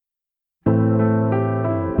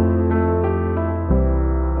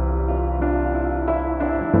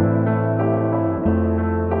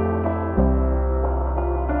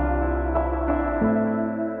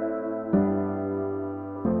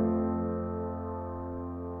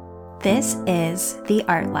This is The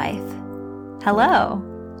Art Life. Hello,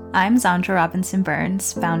 I'm Zandra Robinson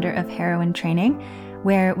Burns, founder of Heroine Training,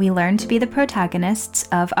 where we learn to be the protagonists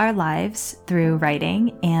of our lives through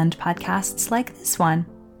writing and podcasts like this one.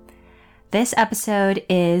 This episode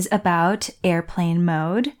is about airplane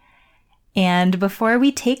mode. And before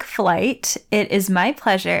we take flight, it is my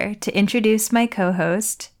pleasure to introduce my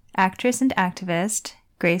co-host, actress and activist,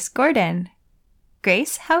 Grace Gordon.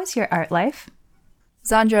 Grace, how is your art life?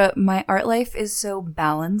 Zandra, my art life is so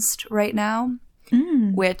balanced right now,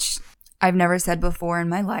 which I've never said before in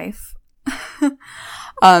my life.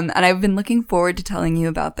 And I've been looking forward to telling you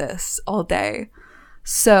about this all day.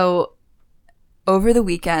 So over the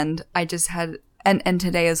weekend, I just had, and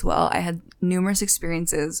today as well, I had numerous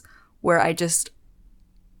experiences where I just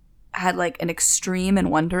had like an extreme in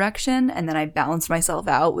one direction and then I balanced myself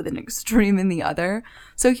out with an extreme in the other.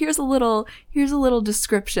 So here's a little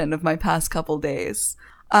description of my past couple days.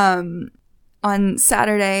 On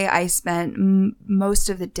Saturday, I spent most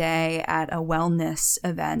of the day at a wellness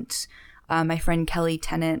event. My friend Kelly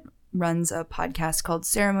Tennant runs a podcast called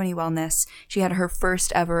Ceremony Wellness. She had her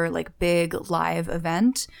first ever like big live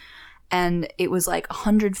event, and it was like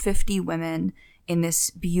 150 women in this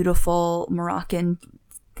beautiful Moroccan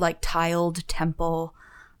like tiled temple,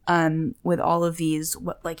 with all of these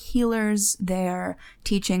like healers there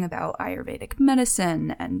teaching about Ayurvedic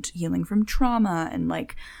medicine and healing from trauma and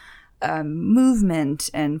like movement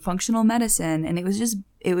and functional medicine. And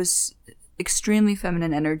it was extremely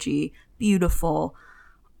feminine energy, beautiful,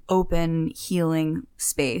 open, healing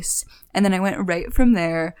space. And then I went right from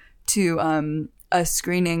there to a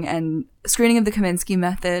screening of The Kominsky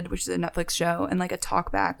Method, which is a Netflix show, and like a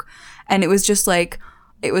talk back. And it was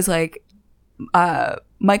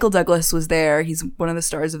Michael Douglas was there. He's one of the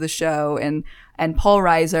stars of the show, and Paul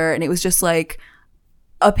Reiser. And it was just like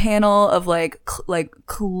a panel of like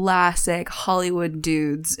classic Hollywood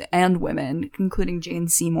dudes and women, including Jane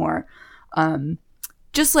Seymour,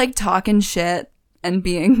 just like talking shit and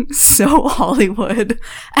being so Hollywood.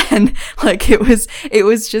 And like, it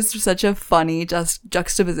was just such a funny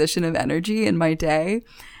juxtaposition of energy in my day.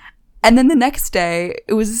 And then the next day,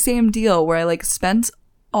 it was the same deal where I like spent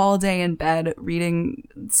all day in bed reading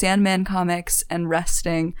Sandman comics and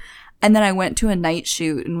resting. And then I went to a night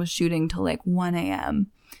shoot and was shooting till like 1 a.m.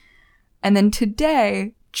 And then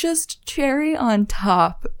today, just cherry on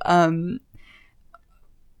top,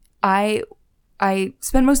 I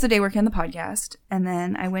spent most of the day working on the podcast, and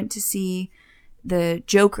then I went to see the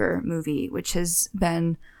Joker movie, which has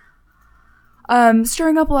been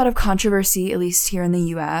stirring up a lot of controversy, at least here in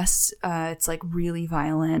the US. It's like really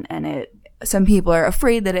violent, and some people are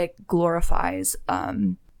afraid that it glorifies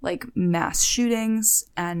like mass shootings,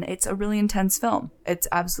 and it's a really intense film. It's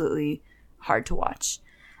absolutely hard to watch.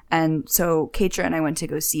 And so Keitra and I went to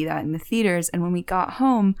go see that in the theaters, and when we got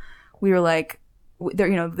home, we were like,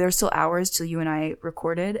 there's still hours till you and I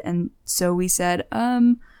recorded, and so we said,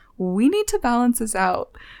 we need to balance this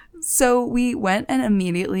out. So we went and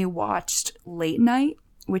immediately watched Late Night,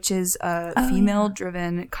 which is a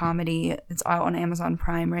female-driven comedy. It's out on Amazon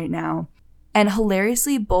Prime right now. And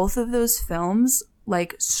hilariously, both of those films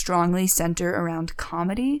like strongly center around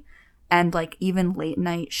comedy and like even late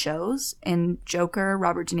night shows. In Joker,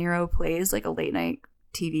 Robert De Niro plays like a late night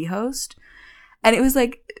TV host. And it was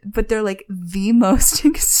like, but they're like the most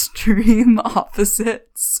extreme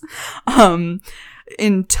opposites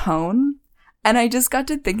in tone. And I just got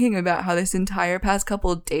to thinking about how this entire past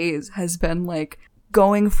couple of days has been like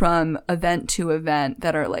going from event to event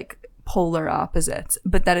that are like polar opposites,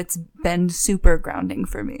 but that it's been super grounding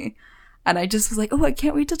for me. And I just was like, I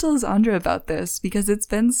can't wait to tell Zandra about this because it's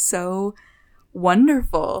been so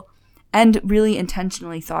wonderful and really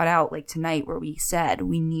intentionally thought out, like tonight where we said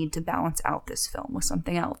we need to balance out this film with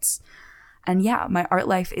something else. And yeah, my art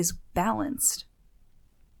life is balanced.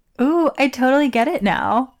 Ooh, I totally get it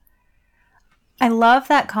now. I love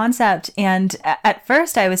that concept. And at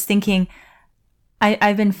first I was thinking,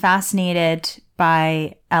 I've been fascinated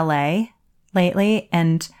by LA lately,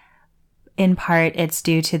 and in part it's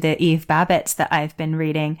due to the Eve Babbitts that I've been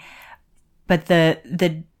reading. But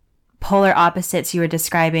the polar opposites you were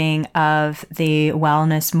describing of the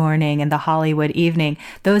wellness morning and the Hollywood evening,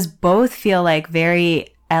 those both feel like very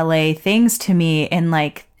LA things to me, and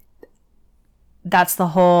like that's the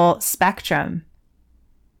whole spectrum.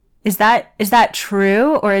 Is that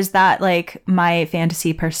true, or is that like my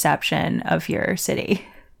fantasy perception of your city?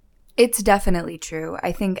 It's definitely true.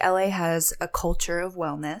 I think LA has a culture of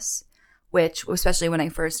wellness, which, especially when I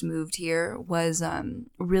first moved here, was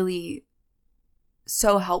really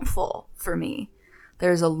so helpful for me.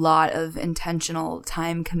 There's a lot of intentional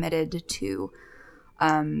time committed to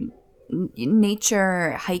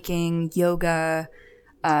nature, hiking, yoga,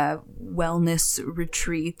 wellness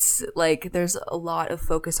retreats. Like, there's a lot of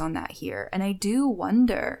focus on that here. And I do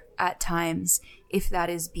wonder at times if that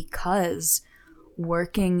is because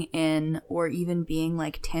working in, or even being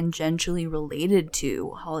like tangentially related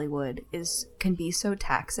to Hollywood can be so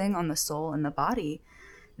taxing on the soul and the body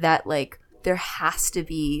that like there has to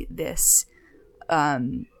be this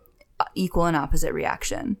equal and opposite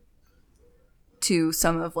reaction to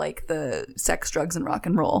some of like the sex, drugs, and rock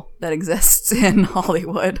and roll that exists in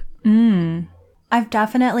Hollywood. I've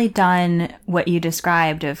definitely done what you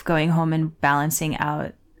described of going home and balancing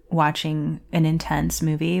out watching an intense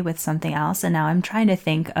movie with something else. And now I'm trying to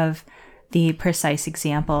think of the precise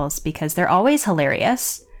examples because they're always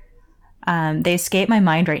hilarious. They escape my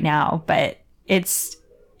mind right now, but it's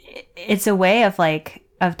a way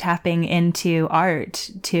of tapping into art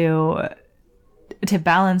to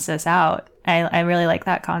balance us out. I really like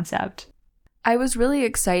that concept. I was really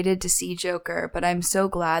excited to see Joker, but I'm so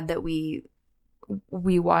glad that we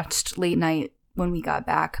watched late night when we got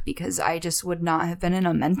back, because I just would not have been in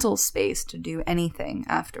a mental space to do anything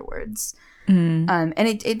afterwards. And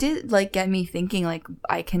it did like get me thinking, like,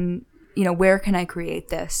 I can, where can I create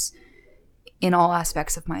this in all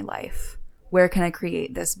aspects of my life? Where can I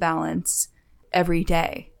create this balance every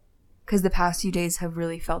day? Because the past few days have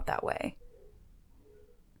really felt that way.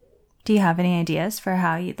 Do you have any ideas for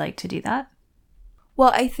how you'd like to do that?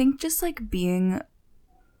 Well, I think just like being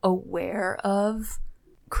aware of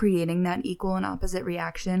creating that equal and opposite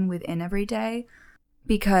reaction within every day.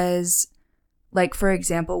 Because, like, for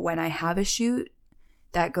example, when I have a shoot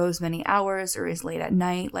that goes many hours or is late at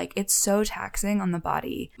night, like, it's so taxing on the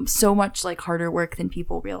body. So much like harder work than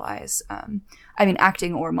people realize.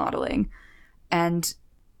 Acting or modeling. And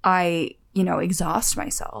I, exhaust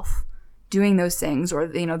myself doing those things, or,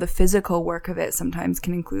 the physical work of it sometimes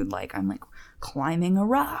can include like, I'm like climbing a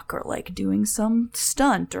rock or like doing some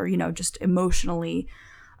stunt or, just emotionally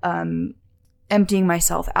emptying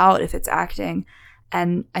myself out if it's acting.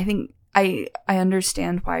 And I think I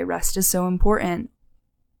understand why rest is so important,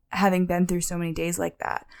 having been through so many days like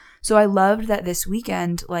that. So I loved that this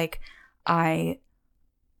weekend, like, I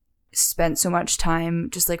spent so much time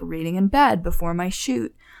just like reading in bed before my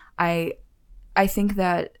shoot. I think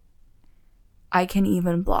that I can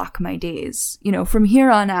even block my days. From here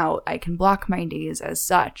on out, I can block my days as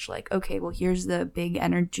such. Like, okay, well, here's the big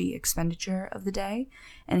energy expenditure of the day,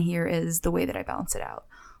 and here is the way that I balance it out.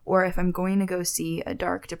 Or if I'm going to go see a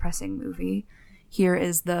dark, depressing movie, here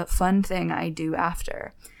is the fun thing I do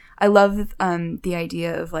after. I love the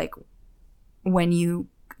idea of, like, when you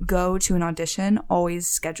go to an audition, always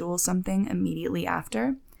schedule something immediately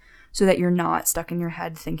after so that you're not stuck in your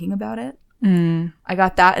head thinking about it. I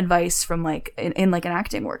got that advice from like in like an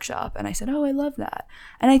acting workshop, and I said, oh, I love that.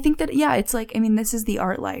 And I think that, yeah, it's like, this is the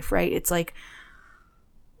art life, right? It's like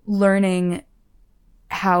learning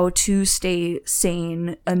how to stay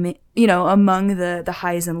sane, among the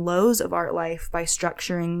highs and lows of art life by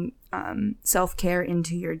structuring self-care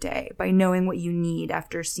into your day, by knowing what you need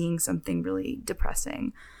after seeing something really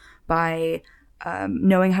depressing, by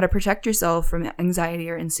knowing how to protect yourself from anxiety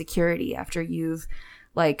or insecurity after you've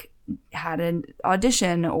like had an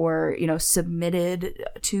audition or, submitted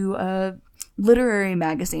to a literary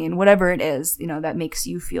magazine, whatever it is, that makes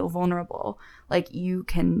you feel vulnerable. Like, you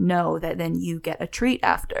can know that then you get a treat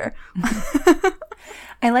after.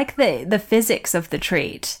 I like the physics of the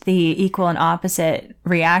treat, the equal and opposite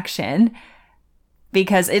reaction,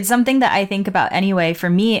 because it's something that I think about anyway. For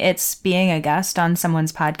me, it's being a guest on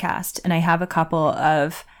someone's podcast, and I have a couple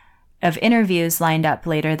of interviews lined up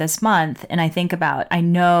later this month. And I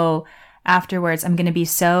know afterwards I'm going to be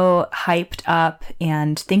so hyped up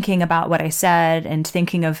and thinking about what I said and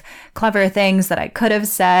thinking of clever things that I could have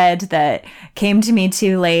said that came to me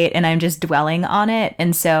too late, and I'm just dwelling on it.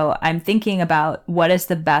 And so I'm thinking about what is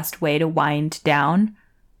the best way to wind down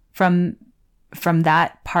from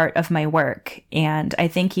that part of my work. And I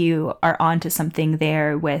think you are onto something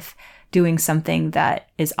there with doing something that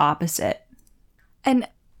is opposite. And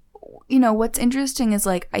what's interesting is,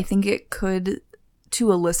 like, I think it could,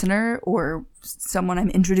 to a listener or someone I'm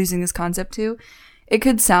introducing this concept to, it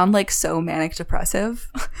could sound like so manic depressive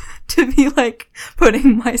to be like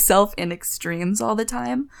putting myself in extremes all the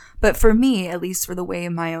time. But for me, at least for the way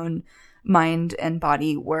my own mind and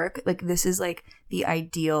body work, like, this is like the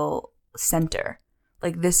ideal center.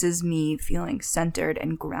 Like, this is me feeling centered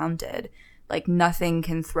and grounded. Like, nothing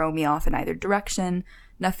can throw me off in either direction.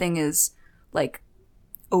 Nothing is like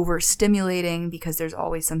overstimulating because there's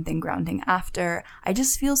always something grounding after. I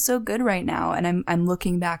just feel so good right now, and I'm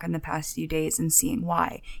looking back on the past few days and seeing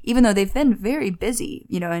why, even though they've been very busy,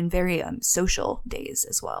 and very social days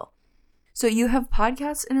as well. So you have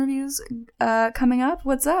podcast interviews coming up.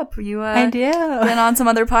 What's up? You I do. Been on some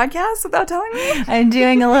other podcasts without telling me? I'm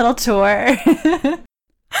doing a little tour.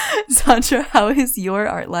 Sandra, how is your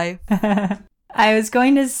art life? I was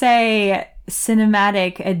going to say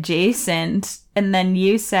cinematic adjacent, and then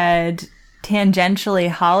you said tangentially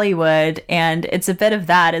Hollywood, and it's a bit of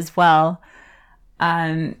that as well.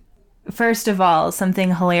 First of all,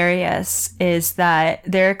 something hilarious is that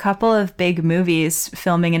there are a couple of big movies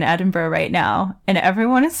filming in Edinburgh right now, and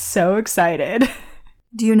everyone is so excited.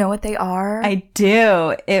 Do you know what they are? I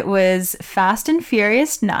do. It was Fast and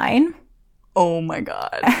Furious 9. Oh my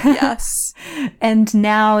god, yes. And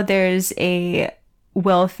now there's a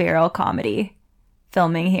Will Ferrell comedy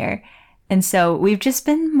filming here. And so we've just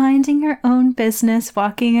been minding our own business,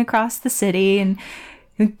 walking across the city, and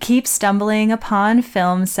we keep stumbling upon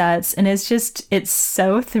film sets. And it's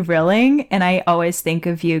so thrilling. And I always think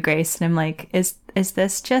of you, Grace, and I'm like, is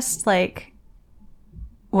this just like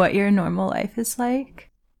what your normal life is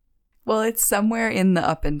like? Well, it's somewhere in the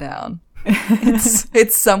up and down.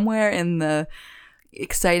 It's somewhere in the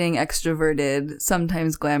exciting, extroverted,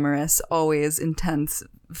 sometimes glamorous, always intense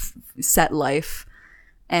set life,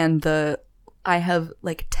 and I have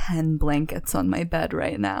like 10 blankets on my bed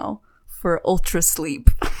right now for ultra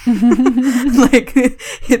sleep. Like,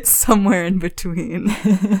 it's somewhere in between.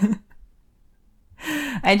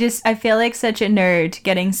 I feel like such a nerd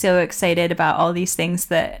getting so excited about all these things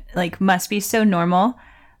that like must be so normal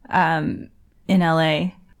in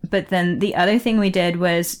LA. But then the other thing we did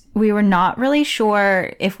was we were not really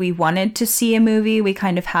sure if we wanted to see a movie. We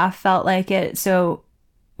kind of half felt like it. So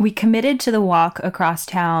we committed to the walk across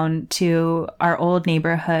town to our old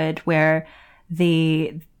neighborhood where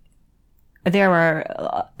there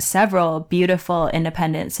were several beautiful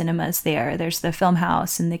independent cinemas there. There's the Film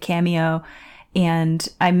House and the Cameo. And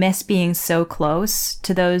I miss being so close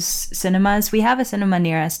to those cinemas. We have a cinema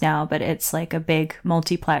near us now, but it's like a big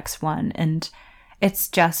multiplex one. And it's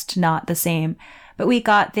just not the same. But we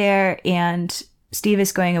got there, and Steve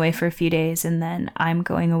is going away for a few days, and then I'm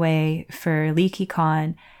going away for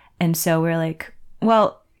LeakyCon. And so we're like,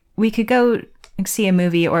 well, we could go see a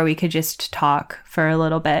movie, or we could just talk for a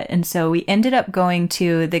little bit. And so we ended up going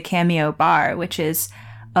to the Cameo Bar, which is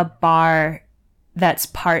a bar that's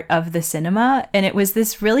part of the cinema. And it was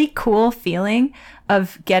this really cool feeling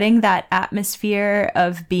of getting that atmosphere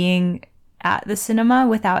of being at the cinema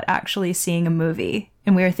without actually seeing a movie.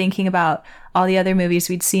 And we were thinking about all the other movies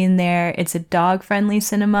we'd seen there. It's a dog-friendly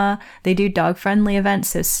cinema. They do dog-friendly events,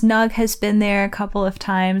 so Snug has been there a couple of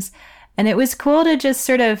times. And it was cool to just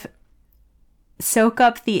sort of soak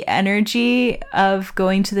up the energy of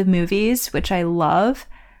going to the movies, which I love,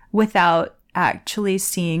 without actually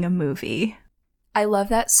seeing a movie. I love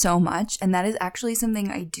that so much, and that is actually something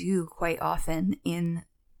I do quite often in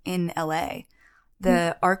LA.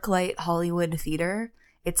 The ArcLight Hollywood Theater,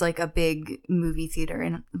 it's like a big movie theater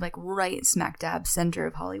in like right smack dab center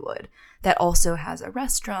of Hollywood that also has a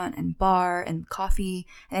restaurant and bar and coffee,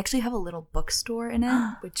 and actually have a little bookstore in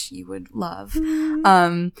it, which you would love.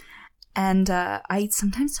 And I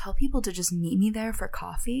sometimes tell people to just meet me there for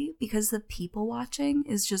coffee because the people watching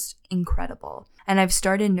is just incredible. And I've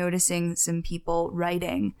started noticing some people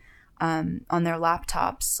writing on their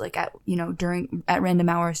laptops, like at random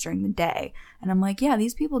hours during the day. And I'm like, yeah,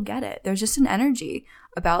 these people get it. There's just an energy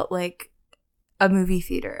about like a movie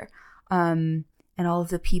theater, and all of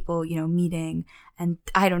the people, meeting. And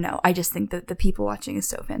I don't know. I just think that the people watching is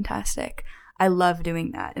so fantastic. I love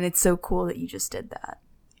doing that. And it's so cool that you just did that.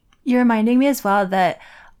 You're reminding me as well that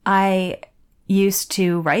I used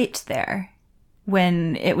to write there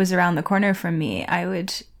when it was around the corner from me. I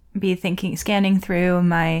would be scanning through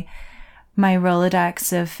my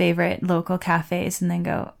Rolodex of favorite local cafes and then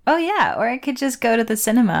go, oh yeah, or I could just go to the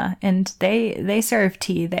cinema, and they serve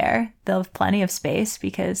tea there. They'll have plenty of space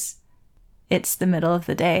because it's the middle of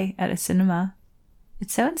the day at a cinema.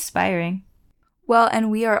 It's so inspiring. Well,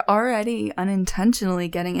 and we are already unintentionally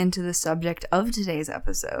getting into the subject of today's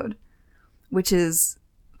episode, which is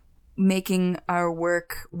making our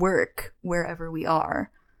work wherever we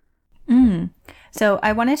are. So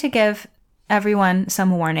I wanted to give everyone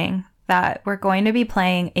some warning that we're going to be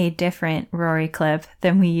playing a different Rory clip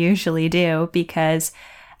than we usually do, because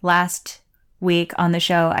last week on the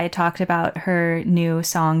show, I talked about her new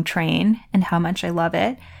song, Train, and how much I love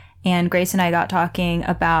it. And Grace and I got talking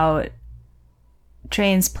about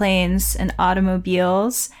trains, planes, and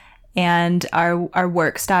automobiles. and our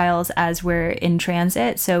work styles as we're in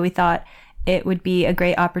transit. So we thought it would be a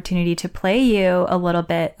great opportunity to play you a little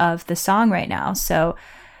bit of the song right now. So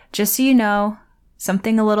just so you know,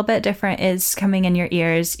 something a little bit different is coming in your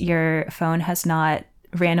ears. Your phone has not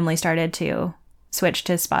randomly started to switch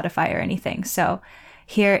to Spotify or anything. So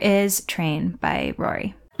here is Train by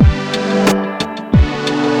Rory.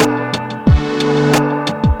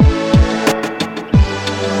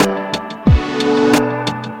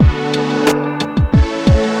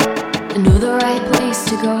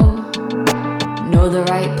 To go, know the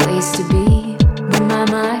right place to be. But my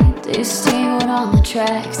mind is tangled on the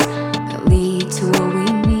tracks that lead to what we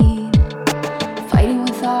need. Fighting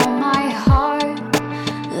with all my heart,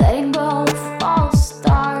 letting go of false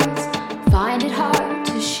starts. Find it hard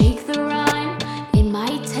to shake the rhyme. It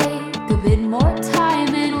might take a bit more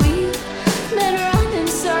time, and we've been running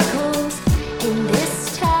circles in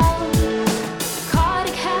this town. Caught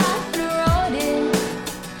a cab and rode it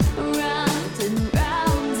around and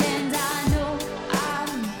round, and I know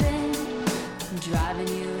I've been driving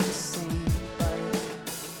you insane, but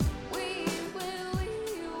we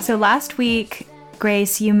will. So last week,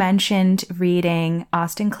 Grace, you mentioned reading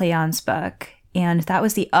Austin Kleon's book, and that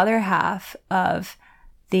was the other half of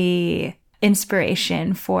the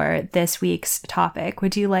inspiration for this week's topic.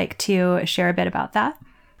 Would you like to share a bit about that?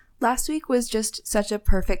 Last week was just such a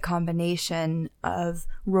perfect combination of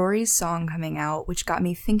Rory's song coming out, which got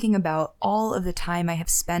me thinking about all of the time I have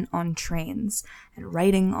spent on trains and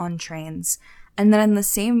writing on trains. And then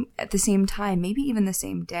at the same time, maybe even the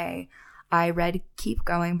same day, I read Keep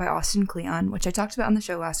Going by Austin Kleon, which I talked about on the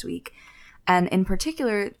show last week. And in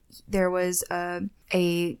particular, there was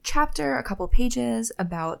a chapter, a couple pages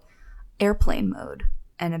about airplane mode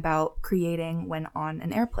and about creating when on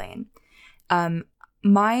an airplane.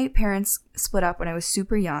 My parents split up when I was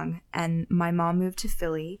super young, and my mom moved to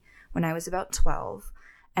Philly when I was about 12.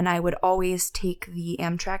 And I would always take the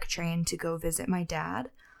Amtrak train to go visit my dad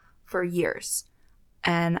for years.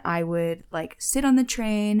 And I would sit on the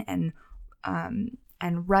train and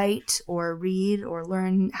write or read or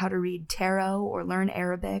learn how to read tarot or learn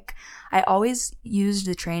Arabic. I always used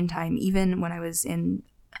the train time, even when I was in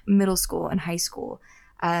middle school and high school,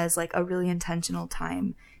 as a really intentional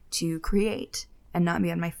time to create and not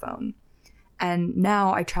be on my phone. And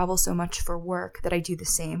now I travel so much for work that I do the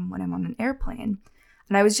same when I'm on an airplane.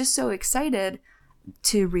 And I was just so excited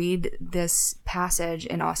to read this passage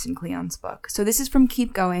in Austin Kleon's book. So this is from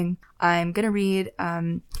Keep Going. I'm going to read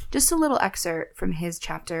just a little excerpt from his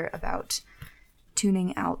chapter about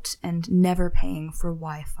tuning out and never paying for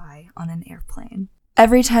Wi-Fi on an airplane.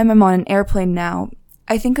 Every time I'm on an airplane now,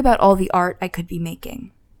 I think about all the art I could be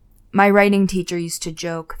making. My writing teacher used to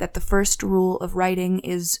joke that the first rule of writing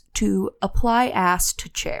is to apply ass to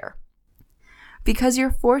chair. Because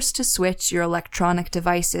you're forced to switch your electronic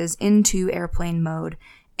devices into airplane mode,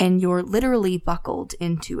 and you're literally buckled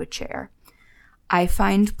into a chair. I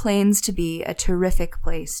find planes to be a terrific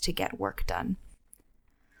place to get work done.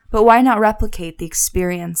 But why not replicate the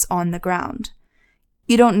experience on the ground?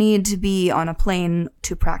 You don't need to be on a plane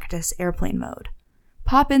to practice airplane mode.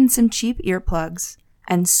 Pop in some cheap earplugs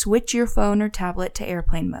and switch your phone or tablet to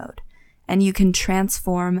airplane mode, and you can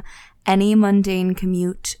transform any mundane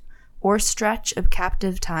commute or stretch of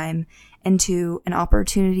captive time into an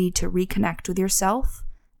opportunity to reconnect with yourself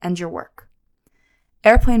and your work.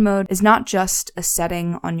 Airplane mode is not just a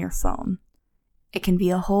setting on your phone. It can be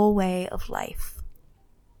a whole way of life.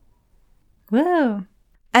 Woo!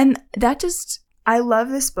 And I love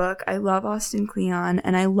this book. I love Austin Kleon,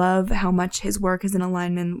 and I love how much his work is in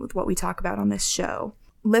alignment with what we talk about on this show.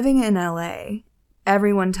 Living in LA,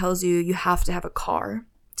 everyone tells you you have to have a car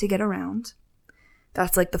to get around.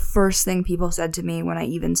 That's the first thing people said to me when I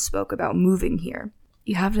even spoke about moving here.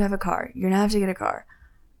 You have to have a car. You're going to have to get a car.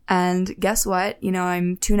 And guess what?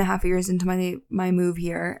 I'm 2.5 years into my move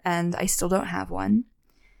here, and I still don't have one.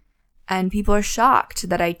 And people are shocked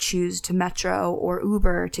that I choose to Metro or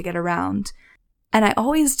Uber to get around. And I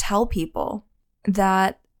always tell people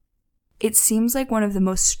that it seems like one of the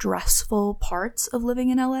most stressful parts of living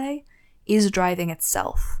in LA is driving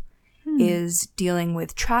itself, is dealing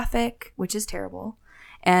with traffic, which is terrible,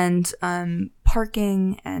 and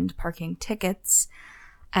parking and parking tickets.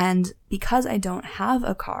 And because I don't have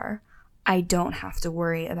a car, I don't have to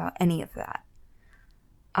worry about any of that.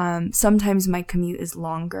 Sometimes my commute is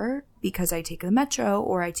longer because I take the Metro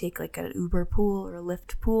or I take an Uber pool or a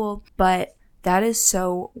Lyft pool, but that is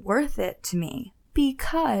so worth it to me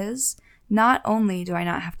because not only do I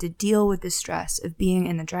not have to deal with the stress of being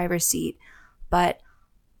in the driver's seat, but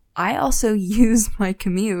I also use my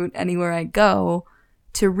commute anywhere I go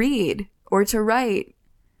to read or to write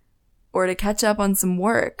or to catch up on some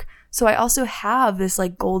work. So I also have this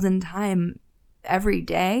like golden time every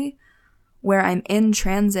day where I'm in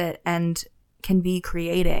transit and can be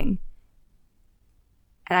creating.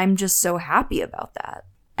 And I'm just so happy about that.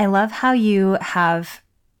 I love how you have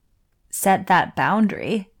set that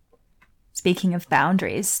boundary. Speaking of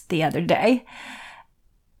boundaries, the other day,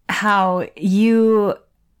 how you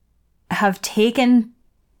have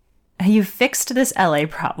you've fixed this LA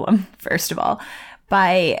problem, first of all,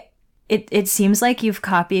 by it seems like you've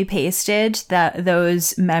copy pasted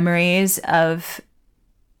those memories of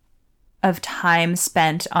time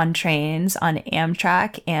spent on trains on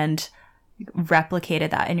Amtrak and replicated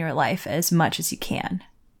that in your life as much as you can.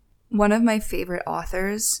 One of my favorite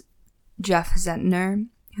authors, Jeff Zentner,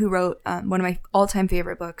 who wrote one of my all-time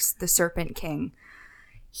favorite books, The Serpent King,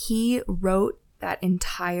 he wrote that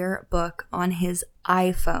entire book on his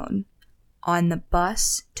iPhone on the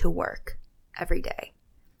bus to work every day.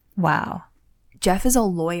 Wow. Jeff is a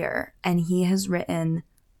lawyer, and he has written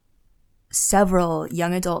several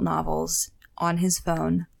young adult novels on his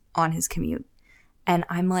phone on his commute. And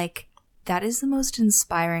I'm like, that is the most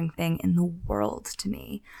inspiring thing in the world to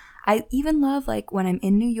me. I even love, like, when I'm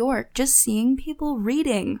in New York, just seeing people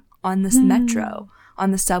reading on this metro,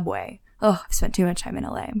 on the subway. Oh, I've spent too much time in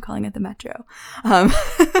LA. I'm calling it the metro.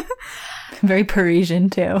 Very Parisian,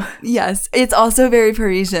 too. Yes, it's also very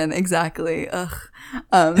Parisian. Exactly. Ugh.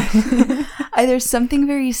 There's something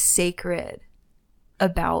very sacred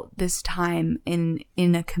about this time in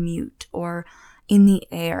a commute or in the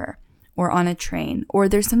air or on a train, or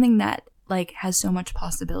there's something that like has so much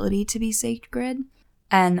possibility to be sacred.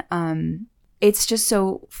 And it's just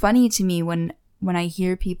so funny to me when I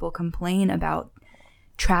hear people complain about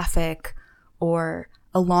traffic or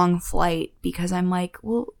a long flight, because I'm like,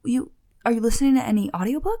 well, are you listening to any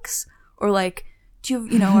audiobooks? Or like,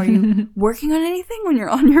 are you working on anything when you're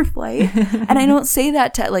on your flight? And I don't say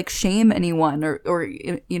that to like shame anyone or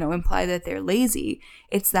imply that they're lazy.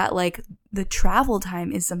 It's that like the travel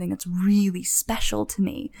time is something that's really special to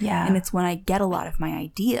me. Yeah. And it's when I get a lot of my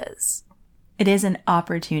ideas. It is an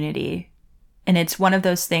opportunity. And it's one of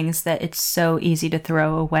those things that it's so easy to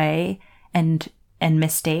throw away and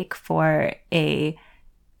mistake for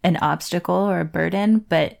an obstacle or a burden,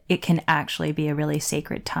 but it can actually be a really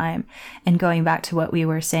sacred time. And going back to what we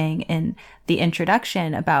were saying in the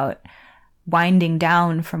introduction about winding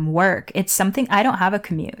down from work, it's something, I don't have a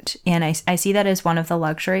commute. And I see that as one of the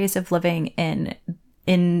luxuries of living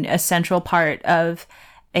in a central part of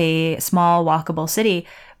a small walkable city.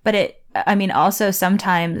 But also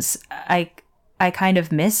sometimes I kind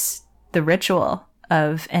of miss the ritual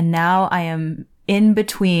of, and now I am in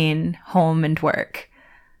between home and work.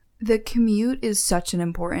 The commute is such an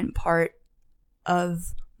important part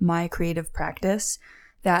of my creative practice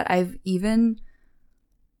that I've even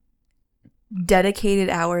dedicated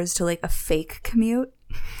hours to like a fake commute.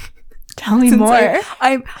 Tell me more.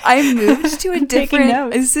 I moved to a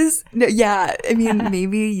different. This is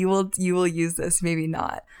maybe you will use this, maybe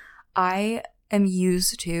not. I am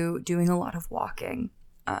used to doing a lot of walking.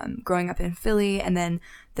 Growing up in Philly, and then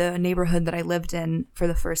the neighborhood that I lived in for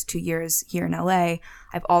the first 2 years here in LA,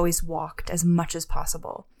 I've always walked as much as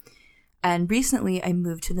possible. And recently I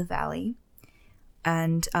moved to the Valley,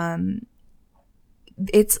 and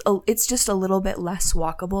it's just a little bit less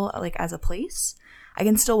walkable, like as a place. I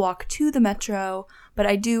can still walk to the metro, but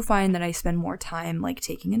I do find that I spend more time like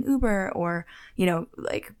taking an Uber or,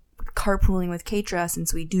 like carpooling with Keitra,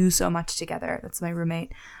 since we do so much together. That's my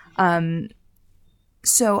roommate.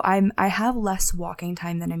 So I have less walking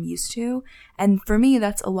time than I'm used to. And for me,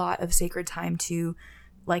 that's a lot of sacred time to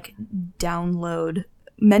like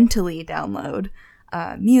mentally download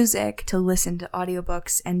music, to listen to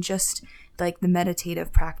audiobooks, and just like the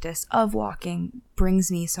meditative practice of walking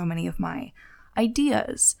brings me so many of my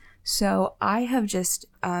ideas. So I have just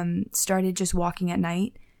started just walking at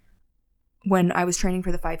night. When I was training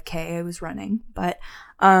for the 5K, I was running. But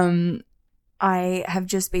I have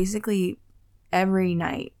just basically every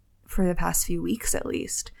night for the past few weeks at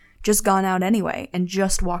least just gone out anyway and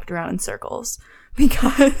just walked around in circles,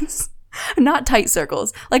 because not tight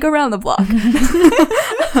circles, like around the block.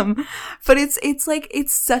 But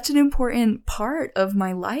it's such an important part of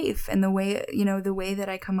my life, and the way that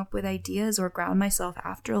I come up with ideas or ground myself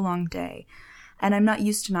after a long day, and I'm not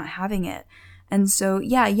used to not having it. And so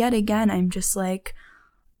yet again I'm just like,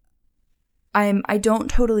 I don't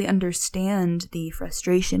totally understand the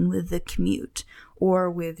frustration with the commute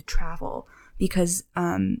or with travel, because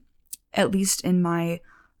at least in my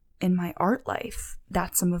art life,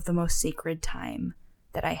 that's some of the most sacred time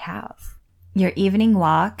that I have. Your evening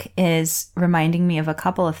walk is reminding me of a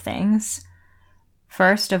couple of things.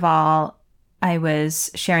 First of all, I was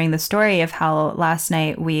sharing the story of how last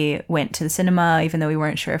night we went to the cinema, even though we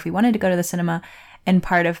weren't sure if we wanted to go to the cinema. And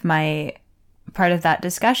part of that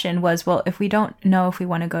discussion was, well, if we don't know if we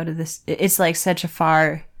want to go to this, it's like such a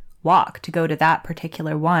far walk to go to that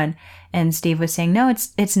particular one. And Steve was saying, no,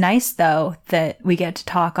 it's nice though that we get to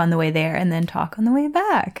talk on the way there and then talk on the way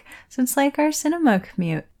back. So it's like our cinema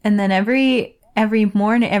commute. And then every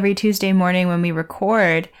Tuesday morning when we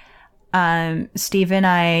record, Steve and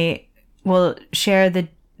I will share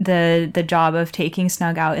the job of taking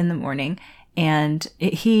Snug out in the morning. And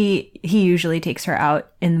he usually takes her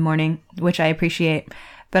out in the morning, which I appreciate.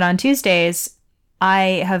 But on Tuesdays,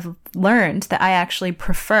 I have learned that I actually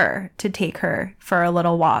prefer to take her for a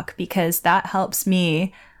little walk because that helps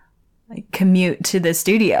me commute to the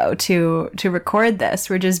studio to record this.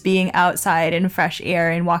 We're just being outside in fresh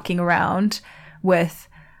air and walking around with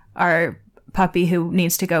our puppy who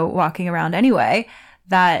needs to go walking around anyway.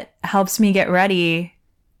 That helps me get ready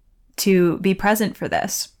to be present for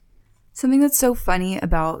this. Something that's so funny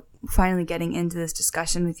about finally getting into this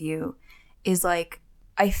discussion with you is like,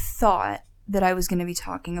 I thought that I was going to be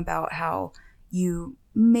talking about how you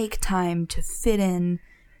make time to fit in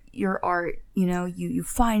your art, you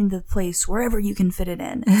find the place wherever you can fit it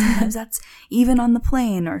in. And sometimes that's even on the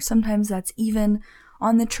plane, or sometimes that's even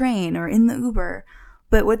on the train or in the Uber.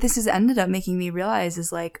 But what this has ended up making me realize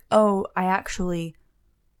is like, oh, I actually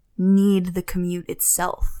need the commute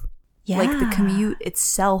itself. Yeah. Like the commute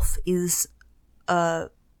itself is a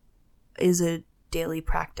daily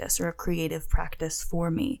practice or a creative practice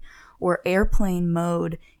for me. Or airplane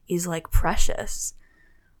mode is like precious.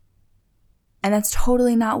 And that's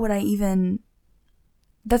totally not what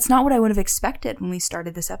that's not what I would have expected when we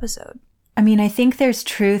started this episode. I mean, I think there's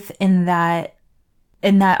truth in that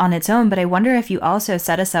on its own, but I wonder if you also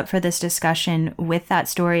set us up for this discussion with that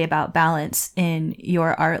story about balance in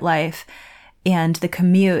your art life. And the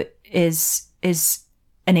commute is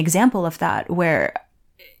an example of that, where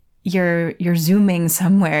you're zooming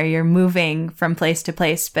somewhere, you're moving from place to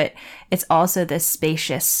place, but it's also this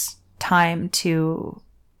spacious time to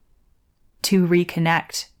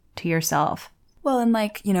reconnect to yourself. Well, and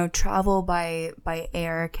like, travel by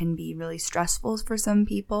air can be really stressful for some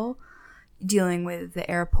people, dealing with the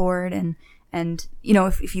airport and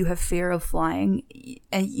if you have fear of flying,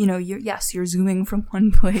 and you're zooming from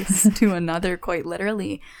one place to another quite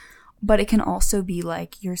literally, but it can also be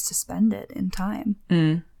like you're suspended in time.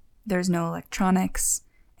 There's no electronics,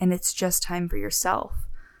 and it's just time for yourself.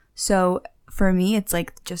 So for me, it's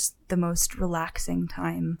like just the most relaxing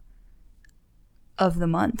time of the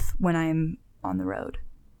month when I'm on the road.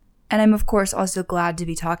 And I'm, of course, also glad to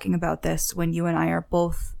be talking about this when you and I are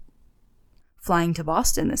both flying to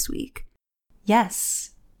Boston this week.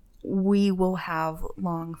 Yes. We will have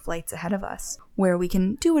long flights ahead of us where we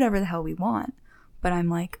can do whatever the hell we want. But I'm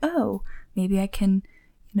like, oh, maybe I can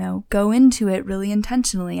go into it really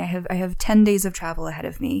intentionally. I have 10 days of travel ahead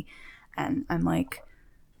of me, and I'm like,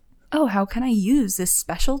 oh, how can I use this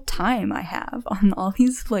special time I have on all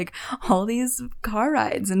these car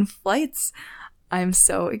rides and flights? I'm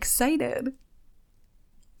so excited.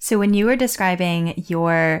 So when you were describing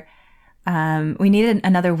your, we needed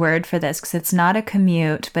another word for this because it's not a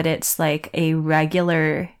commute, but it's like a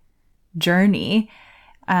regular journey.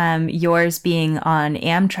 Yours being on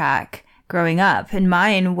Amtrak growing up, and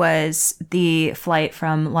mine was the flight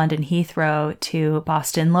from London Heathrow to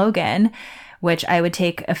Boston Logan, which I would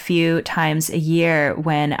take a few times a year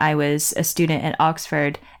when I was a student at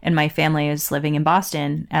Oxford and my family was living in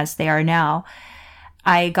Boston, as they are now.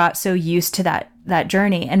 I got so used to that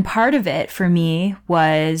journey, and part of it for me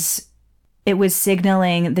was it was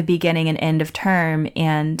signaling the beginning and end of term,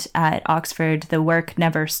 and at Oxford the work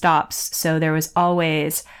never stops, so there was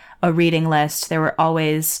always a reading list, there were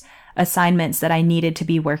always assignments that I needed to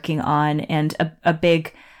be working on, and a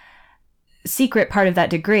big secret part of that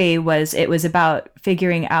degree was it was about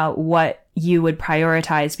figuring out what you would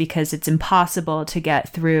prioritize because it's impossible to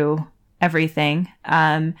get through everything.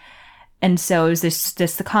 And so it was this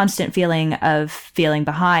the constant feeling of feeling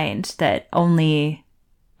behind that only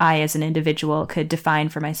I as an individual could define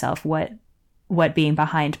for myself what being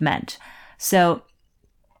behind meant. So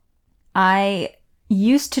I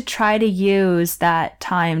used to try to use that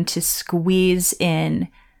time to squeeze in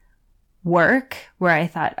work where I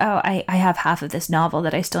thought, oh, I have half of this novel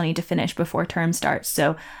that I still need to finish before term starts.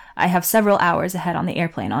 So I have several hours ahead on the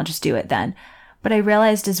airplane. I'll just do it then. But I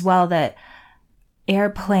realized as well that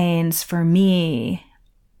airplanes for me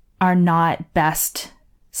are not best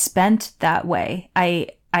spent that way.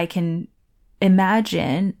 I can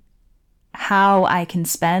imagine how I can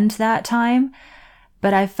spend that time,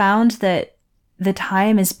 but I found that the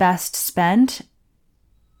time is best spent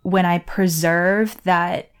when I preserve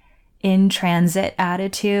that in transit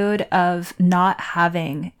attitude of not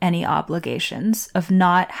having any obligations, of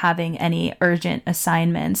not having any urgent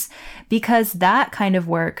assignments, because that kind of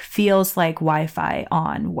work feels like Wi-Fi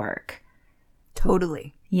on work.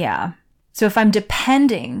 Totally. Yeah. So if I'm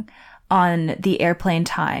depending on the airplane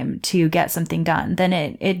time to get something done, then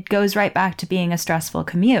it goes right back to being a stressful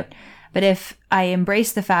commute. But if I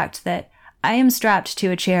embrace the fact that I am strapped to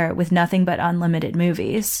a chair with nothing but unlimited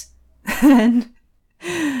movies, then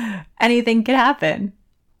anything could happen.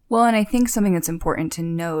 Well, and I think something that's important to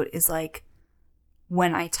note is like,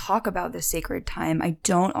 when I talk about the sacred time, I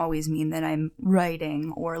don't always mean that I'm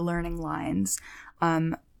writing or learning lines.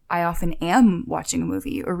 I often am watching a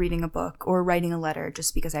movie or reading a book or writing a letter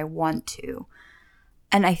just because I want to.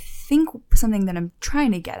 And I think something that I'm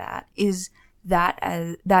trying to get at is that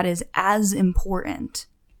is as important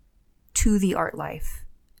to the art life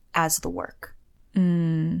as the work.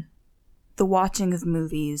 The watching of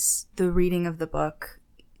movies, the reading of the book,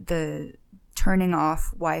 the turning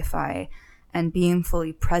off Wi-Fi, and being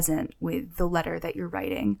fully present with the letter that you're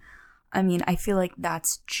writing. I mean, I feel like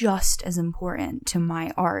that's just as important to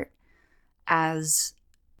my art as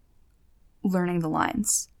learning the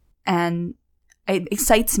lines. And it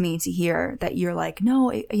excites me to hear that you're like,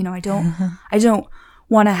 no, I don't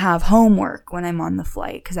want to have homework when I'm on the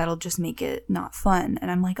flight because that'll just make it not fun.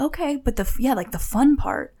 And I'm like, okay, but the fun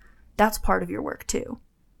part, that's part of your work too,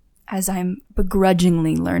 as I'm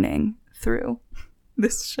begrudgingly learning through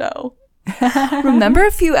this show. Remember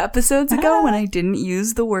a few episodes ago when I didn't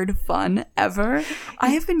use the word fun ever? I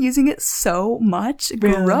have been using it so much.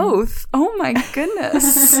 Really? Growth. Oh my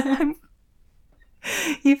goodness.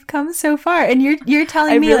 You've come so far, and you're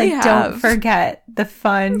telling I me really like have. Don't forget the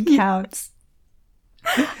fun counts.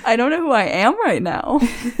 I don't know who I am right now.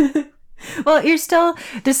 Well, you're still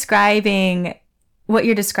describing what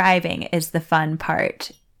you're describing is the fun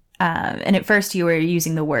part. And at first you were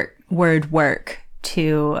using the word work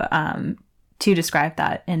to describe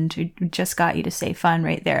that, and we just got you to say fun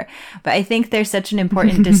right there. But I think there's such an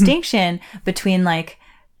important distinction between like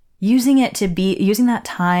using that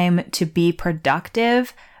time to be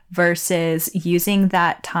productive versus using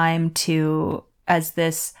that time to as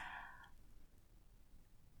this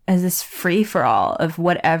free for all of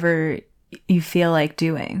whatever you feel like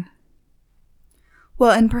doing.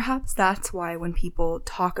 Well, and perhaps that's why when people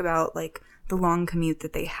talk about like the long commute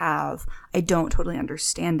that they have, I don't totally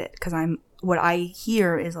understand it, because what I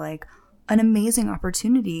hear is like an amazing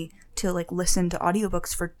opportunity to like listen to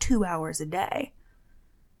audiobooks for 2 hours a day.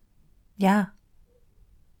 Yeah.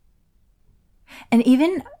 And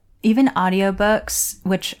even audiobooks,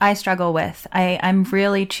 which I struggle with, I'm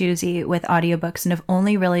really choosy with audiobooks and have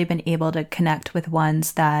only really been able to connect with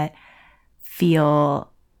ones that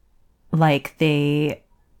feel like they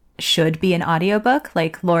should be an audiobook,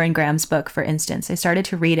 like Lauren Graham's book, for instance. I started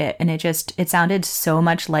to read it and it sounded so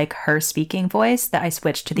much like her speaking voice that I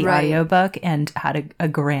switched to the audiobook and had a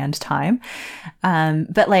grand time.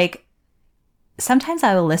 But like sometimes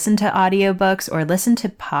I will listen to audiobooks or listen to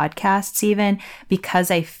podcasts even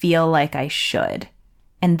because I feel like I should.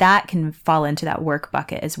 And that can fall into that work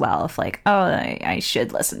bucket as well. Of like, oh, I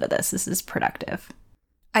should listen to this. This is productive.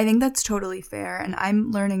 I think that's totally fair. And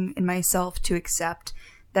I'm learning in myself to accept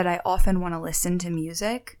that I often want to listen to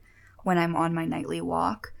music when I'm on my nightly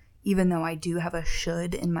walk, even though I do have a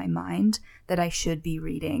should in my mind that I should be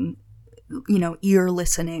reading, ear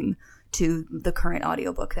listening to the current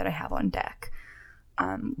audiobook that I have on deck.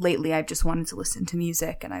 Lately, I've just wanted to listen to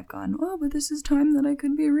music and I've gone, oh, but this is time that I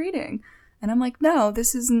could be reading. And I'm like, no,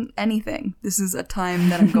 this isn't anything. This is a time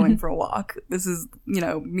that I'm going for a walk. This is,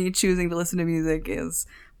 me choosing to listen to music is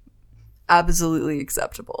absolutely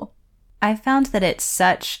acceptable. I found that it's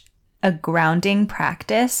such a grounding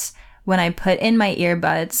practice when I put in my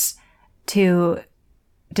earbuds to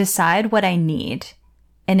decide what I need.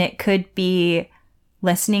 And it could be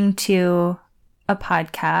listening to a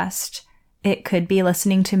podcast. It could be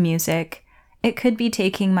listening to music. It could be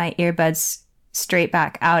taking my earbuds straight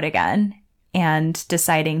back out again and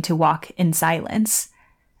deciding to walk in silence.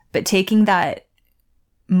 But taking that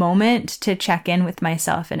moment to check in with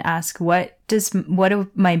myself and ask, what does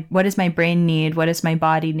my brain need? What does my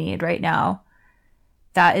body need right now?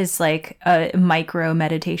 That is like a micro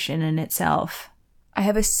meditation in itself. I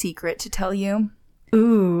have a secret to tell you.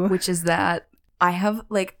 Ooh. Which is that I have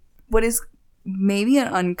like what is maybe an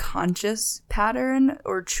unconscious pattern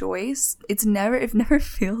or choice. It never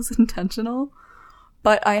feels intentional,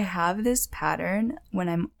 but I have this pattern when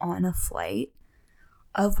I'm on a flight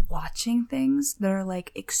of watching things that are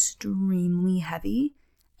like extremely heavy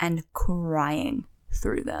and crying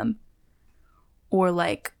through them. Or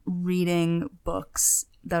like reading books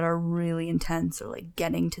that are really intense, or like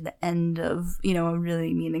getting to the end of, you know, a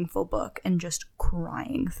really meaningful book and just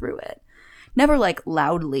crying through it. Never like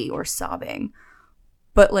loudly or sobbing,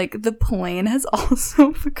 but like the plane has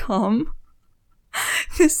also become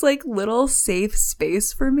this like little safe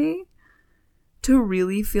space for me to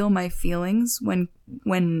really feel my feelings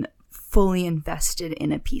when fully invested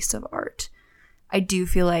in a piece of art. I do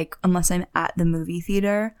feel like unless I'm at the movie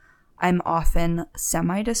theater, I'm often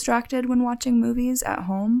semi-distracted when watching movies at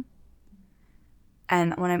home.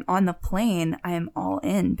 And when I'm on the plane, I am all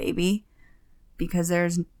in, baby. Because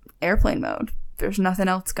there's airplane mode. There's nothing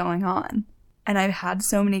else going on. And I've had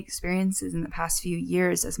so many experiences in the past few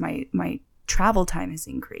years as my travel time has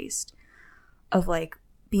increased of like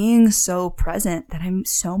being so present that I'm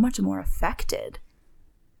so much more affected.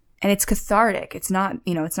 And it's cathartic. It's not,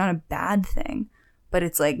 you know, it's not a bad thing. But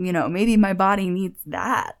it's like, you know, maybe my body needs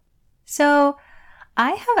that. So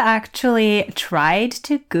I have actually tried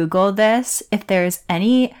to Google this, if there's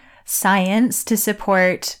any science to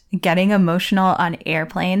support getting emotional on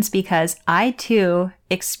airplanes, because I too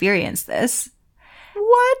experience this.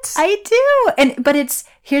 What? I do. But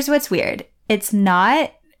here's what's weird. It's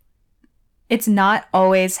not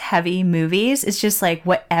always heavy movies. It's just like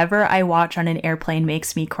whatever I watch on an airplane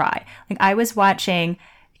makes me cry. Like I was watching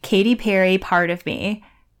Katy Perry, Part of Me,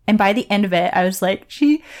 and by the end of it, I was like,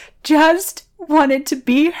 she just wanted to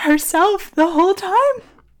be herself the whole time.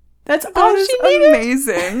 That's all she needed.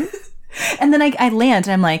 Amazing. And then I land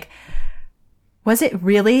and I'm like, was it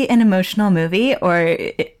really an emotional movie, or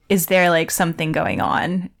is there like something going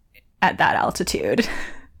on at that altitude?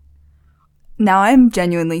 Now I'm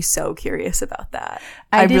genuinely so curious about that.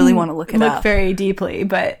 I really want to look it up. Look very deeply,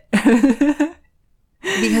 but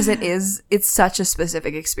because it's such a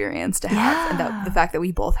specific experience to have. Yeah. And the fact that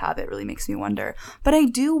we both have it really makes me wonder. But I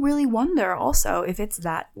do really wonder also if it's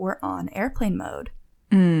that we're on airplane mode.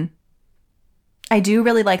 I do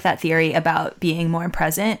really like that theory about being more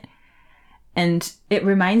present. And it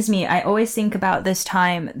reminds me, I always think about this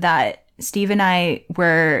time that Steve and I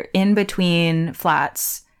were in between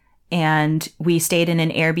flats and we stayed in an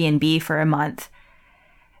Airbnb for a month,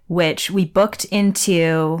 which we booked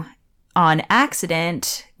into on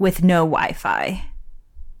accident with no Wi-Fi.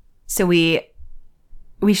 So we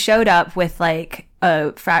showed up with like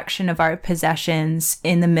a fraction of our possessions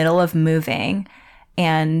in the middle of moving,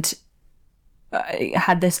 and I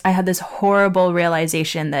had this horrible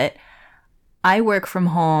realization that I work from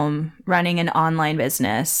home running an online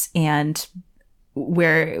business, and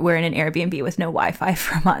we're in an Airbnb with no Wi-Fi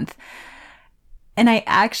for a month. And I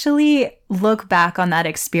actually look back on that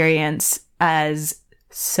experience as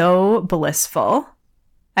so blissful.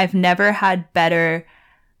 I've never had better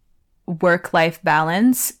work-life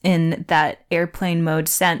balance in that airplane mode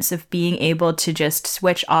sense of being able to just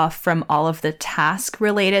switch off from all of the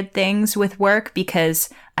task-related things with work, because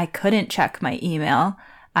I couldn't check my email.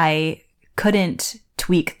 I couldn't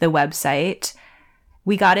tweak the website.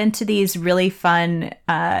 We got into these really fun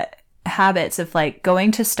habits of like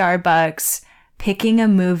going to Starbucks, picking a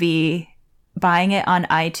movie, buying it on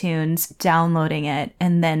iTunes, downloading it,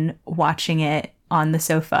 and then watching it on the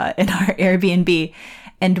sofa in our Airbnb.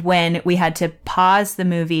 And when we had to pause the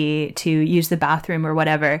movie to use the bathroom or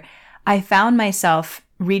whatever, I found myself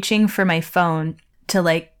reaching for my phone to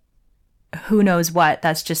like, who knows what,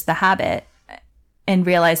 that's just the habit, and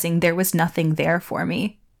realizing there was nothing there for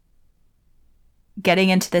me. Getting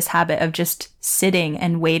into this habit of just sitting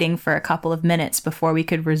and waiting for a couple of minutes before we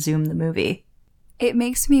could resume the movie. It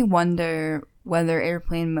makes me wonder whether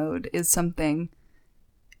airplane mode is something,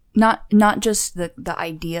 not just the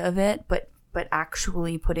idea of it, but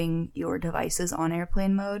actually putting your devices on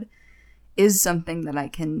airplane mode is something that I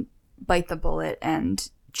can bite the bullet and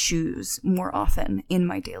choose more often in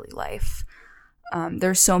my daily life.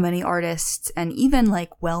 There's so many artists and even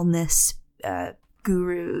like wellness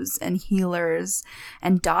gurus and healers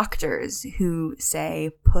and doctors who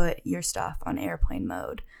say put your stuff on airplane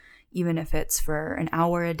mode, even if it's for an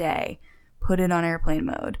hour a day. Put it on airplane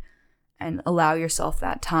mode and allow yourself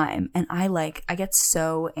that time. And I get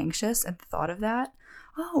so anxious at the thought of that.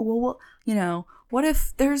 Oh, well, you know, what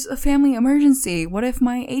if there's a family emergency? What if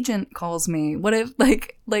my agent calls me? What if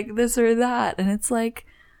like this or that? And it's like,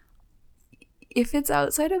 if it's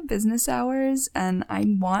outside of business hours and I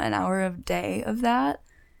want an hour of day of that,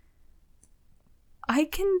 I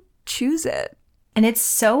can choose it. And it's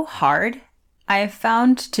so hard, I've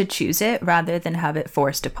found, to choose it rather than have it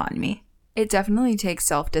forced upon me. It definitely takes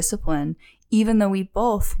self-discipline, even though we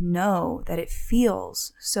both know that it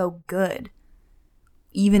feels so good.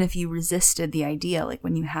 even if you resisted the idea, like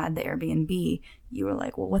when you had the Airbnb, you were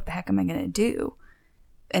like, well, what the heck am I going to do?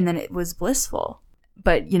 And then it was blissful.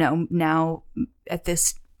 But, you know, now at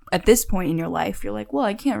this point in your life, you're like, well,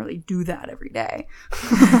 I can't really do that every day.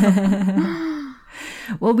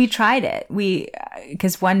 Well, we tried it.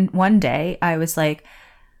 Because one day I was like,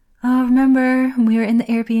 oh, remember when we were in the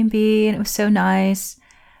Airbnb and it was so nice?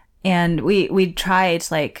 And we tried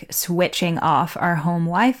like switching off our home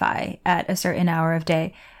Wi-Fi at a certain hour of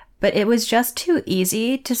day, but it was just too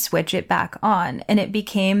easy to switch it back on. And it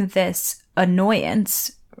became this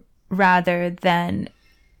annoyance rather than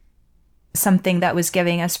something that was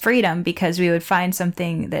giving us freedom, because we would find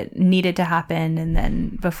something that needed to happen. And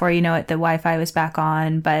then before you know it, the Wi-Fi was back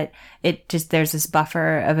on, but there's this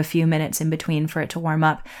buffer of a few minutes in between for it to warm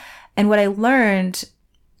up. And what I learned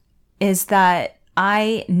is that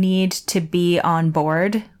I need to be on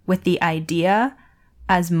board with the idea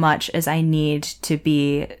as much as I need to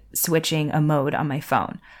be switching a mode on my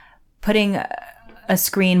phone. Putting a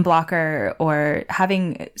screen blocker or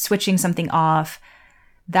switching something off,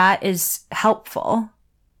 that is helpful,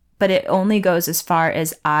 but it only goes as far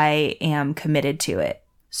as I am committed to it.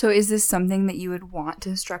 So is this something that you would want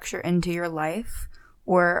to structure into your life?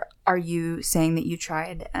 Or are you saying that you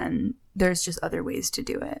tried and there's just other ways to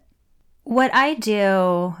do it? What I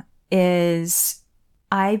do is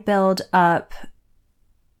I build up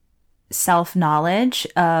self-knowledge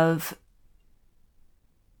of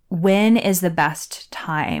when is the best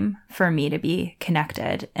time for me to be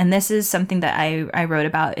connected. And this is something that I wrote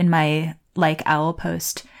about in my Like Owl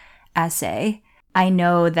Post essay. I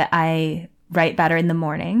know that I write better in the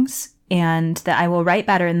mornings, and that I will write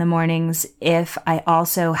better in the mornings if I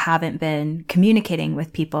also haven't been communicating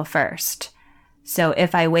with people first. So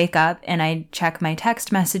if I wake up and I check my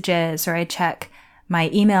text messages or I check my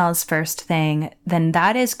emails first thing, then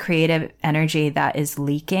that is creative energy that is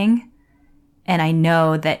leaking. And I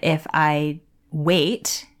know that if I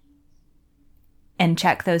wait and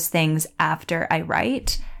check those things after I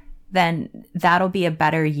write, then that'll be a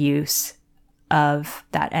better use of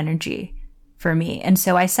that energy for me. And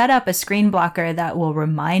so I set up a screen blocker that will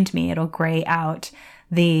remind me. It'll gray out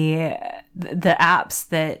the apps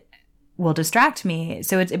that will distract me.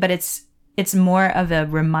 So it's more of a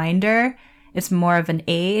reminder. It's more of an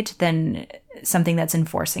aid than something that's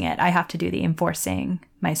enforcing it. I have to do the enforcing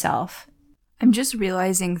myself. I'm just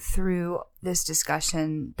realizing through this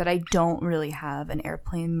discussion that I don't really have an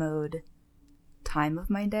airplane mode time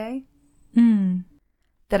of my day.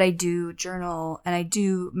 That I do journal and I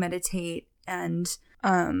do meditate and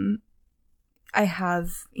I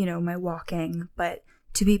have, my walking. But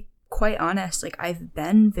to be quite honest, like I've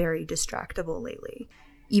been very distractible lately,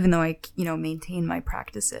 even though I, maintain my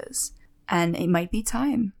practices. And it might be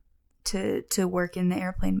time to work in the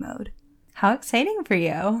airplane mode. How exciting for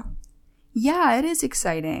you. Yeah, it is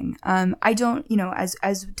exciting. I don't,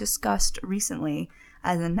 as discussed recently,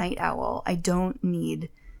 as a night owl, I don't need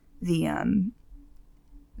the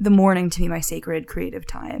morning to be my sacred creative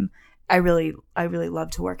time. I really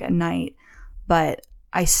love to work at night, but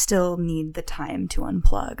I still need the time to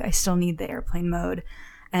unplug. I still need the airplane mode.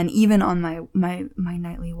 And even on my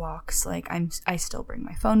nightly walks, like I still bring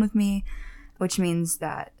my phone with me, which means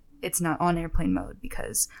that it's not on airplane mode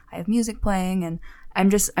because I have music playing, and I'm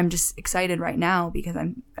just excited right now because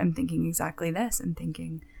I'm thinking exactly this. I'm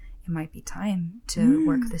thinking it might be time to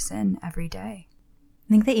work this in every day. I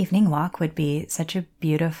think the evening walk would be such a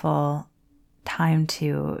beautiful time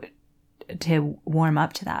to warm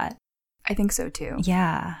up to that. I think so too.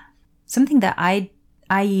 Yeah. Something that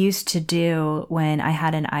I used to do when I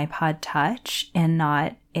had an iPod Touch and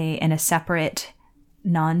not in a separate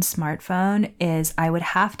non-smartphone is I would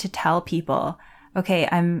have to tell people, okay,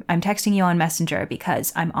 I'm texting you on Messenger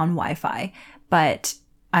because I'm on Wi-Fi, but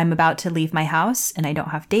I'm about to leave my house and I don't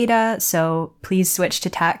have data, so please switch to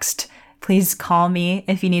text. Please call me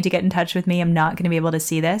if you need to get in touch with me. I'm not going to be able to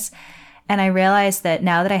see this. And I realized that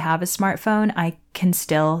now that I have a smartphone, I can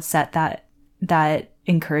still set that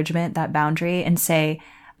encouragement, that boundary, and say,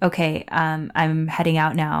 okay, I'm heading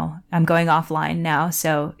out now. I'm going offline now,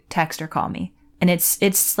 so text or call me. And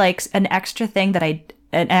it's like an extra thing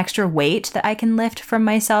an extra weight that I can lift from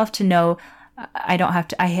myself to know I don't have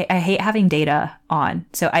to, I hate having data on.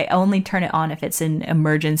 So I only turn it on if it's an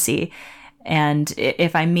emergency. And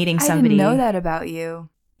if I'm meeting somebody. I didn't know that about you.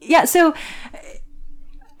 Yeah. So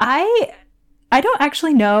I don't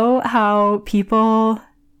actually know how people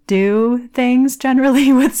do things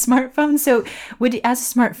generally with smartphones. So as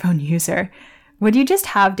a smartphone user, would you just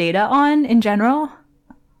have data on in general?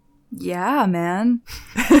 Yeah, man.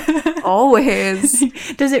 Always.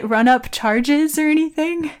 Does it run up charges or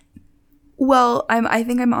anything? Well, I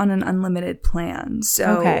think I'm on an unlimited plan,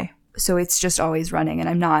 so it's just always running, and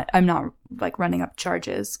I'm not like running up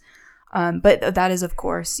charges. But that is, of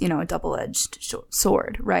course, you know, a double-edged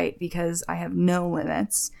sword, right? Because I have no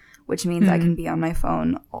limits, which means I can be on my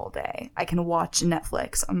phone all day. I can watch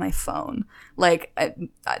Netflix on my phone, like,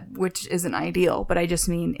 which isn't ideal, but I just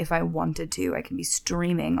mean if I wanted to, I can be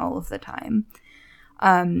streaming all of the time.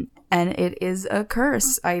 And it is a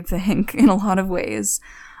curse, I think, in a lot of ways.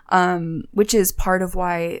 Which is part of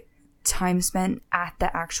why time spent at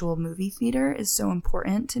the actual movie theater is so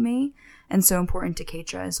important to me and so important to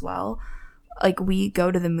Keitra as well. Like, we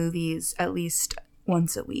go to the movies at least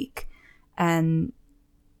once a week, and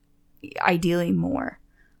ideally more,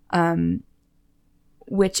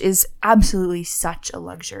 which is absolutely such a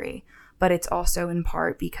luxury, but it's also in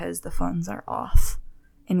part because the phones are off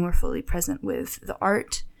and we're fully present with the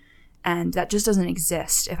art, and that just doesn't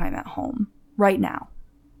exist if I'm at home right now.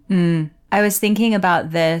 I was thinking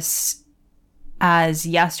about this as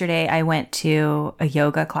yesterday I went to a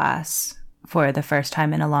yoga class for the first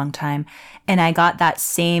time in a long time. And I got that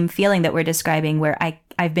same feeling that we're describing, where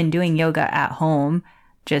I've been doing yoga at home,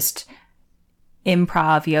 just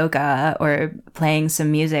improv yoga or playing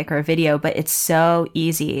some music or video, but it's so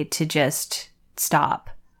easy to just stop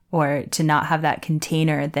or to not have that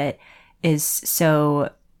container that is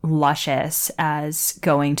so luscious as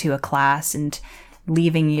going to a class and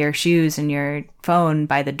leaving your shoes and your phone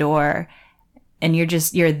by the door, and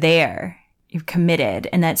you're there, you're committed.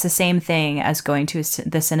 And that's the same thing as going to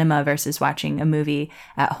the cinema versus watching a movie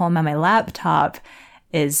at home on my laptop.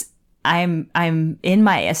 Is I'm in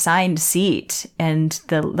my assigned seat and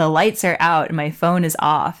the lights are out and my phone is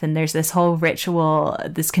off, and there's this whole ritual,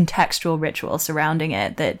 this contextual ritual surrounding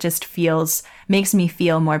it that just makes me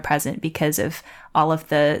feel more present because of all of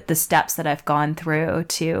the steps that I've gone through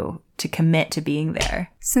to commit to being there.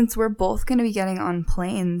 Since we're both going to be getting on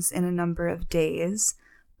planes in a number of days,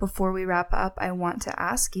 before we wrap up, I want to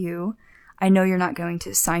ask you, I know you're not going to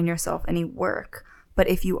assign yourself any work, but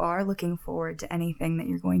if you are looking forward to anything that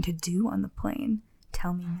you're going to do on the plane,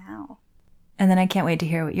 tell me now. And then I can't wait to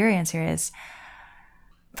hear what your answer is.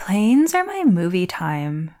 Planes are my movie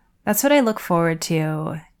time. That's what I look forward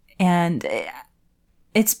to. And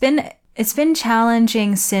it's been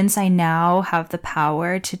challenging since I now have the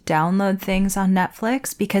power to download things on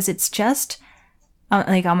Netflix, because it's just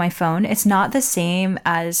like on my phone. It's not the same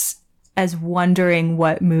as wondering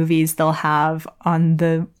what movies they'll have on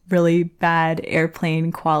the really bad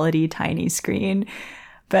airplane quality tiny screen.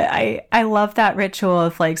 But I love that ritual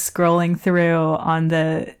of like scrolling through on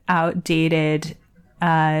the outdated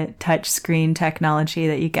touch screen technology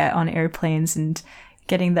that you get on airplanes and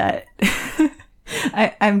getting that.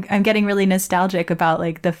 I'm getting really nostalgic about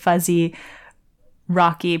like the fuzzy,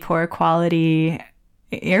 rocky, poor quality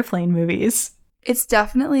airplane movies. It's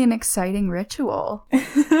definitely an exciting ritual.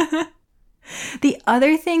 The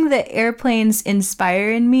other thing that airplanes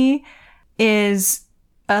inspire in me is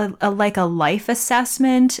a life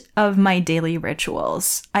assessment of my daily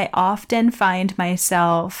rituals. I often find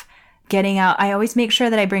myself getting out. I always make sure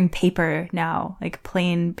that I bring paper now, like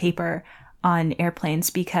plain paper on airplanes,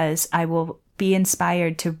 because I will be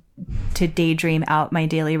inspired to daydream out my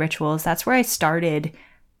daily rituals. That's where I started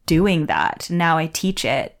doing that. Now I teach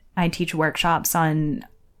it. I teach workshops on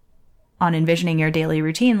envisioning your daily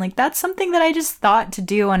routine. Like, that's something that I just thought to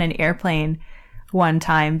do on an airplane one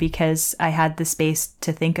time because I had the space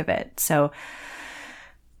to think of it. So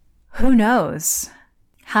who knows?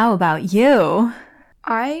 How about you?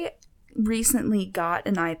 I recently got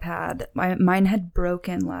an iPad. Mine had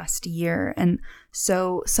broken last year, and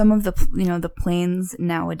so some of the planes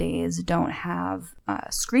nowadays don't have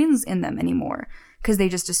screens in them anymore, because they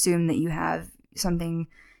just assume that you have something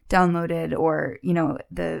downloaded, or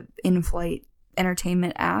the in-flight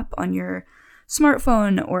entertainment app on your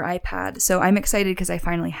smartphone or iPad. So I'm excited because I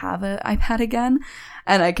finally have an iPad again,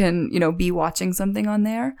 and I can be watching something on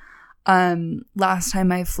there. Last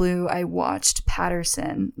time I flew, I watched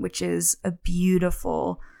Paterson, which is a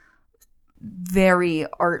beautiful, very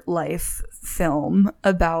art life film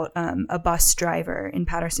about a bus driver in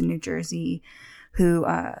Paterson, New Jersey, who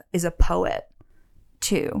is a poet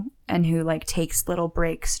too, and who takes little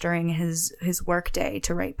breaks during his work day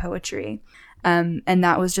to write poetry. And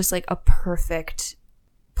that was just a perfect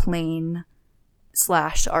plane /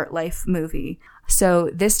 art life movie. So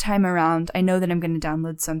this time around, I know that I'm going to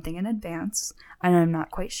download something in advance, and I'm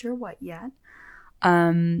not quite sure what yet.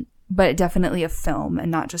 But definitely a film, and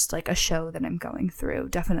not just a show that I'm going through.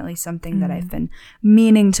 Definitely something that I've been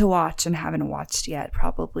meaning to watch and haven't watched yet.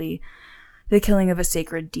 Probably The Killing of a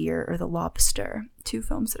Sacred Deer or The Lobster, 2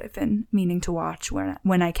 films that I've been meaning to watch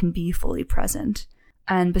when I can be fully present.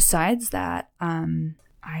 And besides that,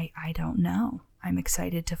 I don't know. I'm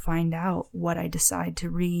excited to find out what I decide to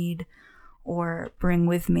read or bring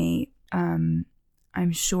with me. I'm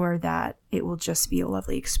sure that it will just be a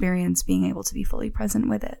lovely experience being able to be fully present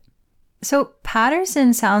with it. So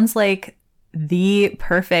Paterson sounds like the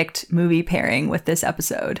perfect movie pairing with this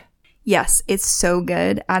episode. Yes, it's so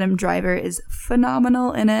good. Adam Driver is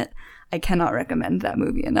phenomenal in it. I cannot recommend that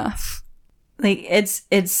movie enough. Like,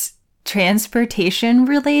 it's transportation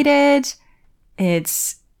related.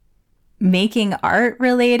 It's making art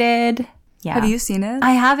related. Yeah. Have you seen it?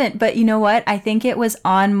 I haven't, but you know what? I think it was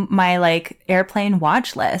on my like airplane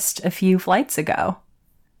watch list a few flights ago.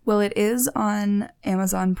 Well, it is on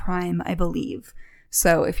Amazon Prime, I believe.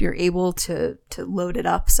 So if you're able to load it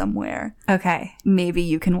up somewhere, okay, maybe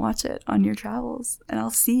you can watch it on your travels, and I'll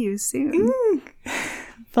see you soon.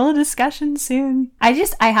 Full discussion soon. I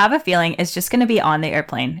have a feeling it's just going to be on the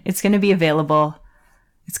airplane. It's going to be available.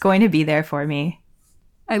 It's going to be there for me.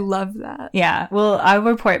 I love that. Yeah. Well, I'll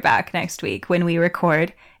report back next week when we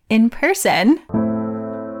record in person.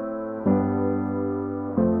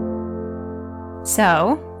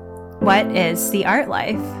 So, what is the art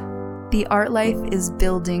life? The art life is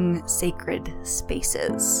building sacred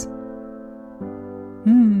spaces.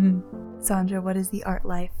 Sandra, what is the art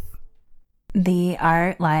life? The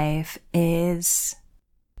art life is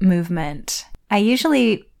movement. I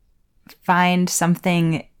usually find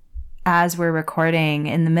something as we're recording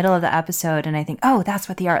in the middle of the episode and I think, oh, that's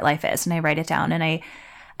what the art life is. And I write it down. And I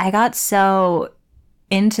got so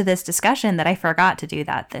into this discussion that I forgot to do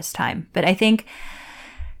that this time. But I think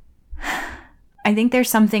there's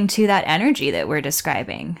something to that energy that we're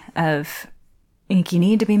describing of like, you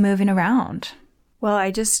need to be moving around. Well,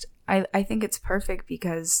 I think it's perfect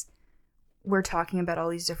because we're talking about all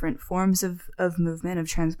these different forms of movement, of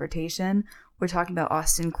transportation. We're talking about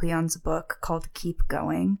Austin Kleon's book called Keep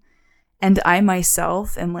Going. And I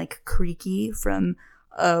myself am like creaky from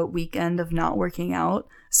a weekend of not working out.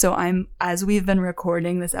 So as we've been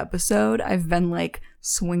recording this episode, I've been like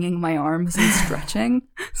swinging my arms and stretching.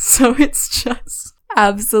 So it's just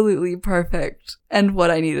absolutely perfect and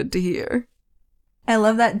what I needed to hear. I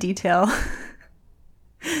love that detail.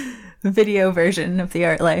 Video version of the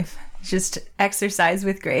art life. Just exercise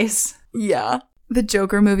with grace. Yeah. The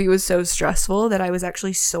Joker movie was so stressful that I was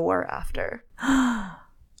actually sore after.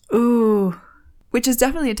 Ooh. Which is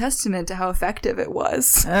definitely a testament to how effective it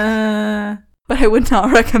was. But I would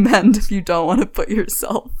not recommend if you don't want to put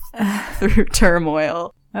yourself through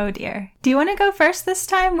turmoil. Oh dear. Do you want to go first this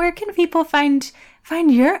time? Where can people find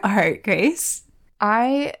your art, Grace?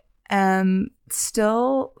 I am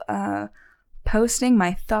still posting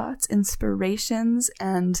my thoughts, inspirations,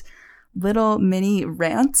 and little mini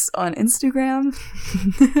rants on Instagram.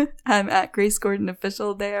 I'm at Grace Gordon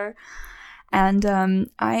Official there. And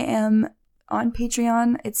I am on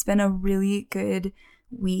Patreon. It's been a really good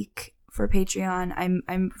week for Patreon.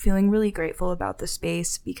 I'm feeling really grateful about the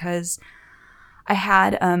space because I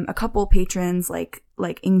had a couple patrons like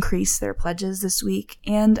increase their pledges this week,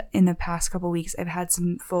 and in the past couple weeks I've had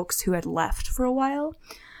some folks who had left for a while.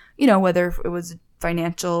 You know, whether it was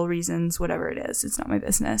financial reasons, whatever it is, it's not my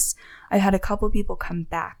business. I had a couple people come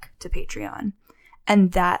back to Patreon,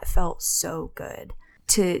 and that felt so good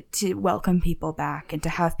to welcome people back and to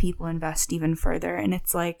have people invest even further. And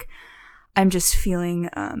it's like I'm just feeling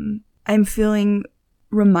I'm feeling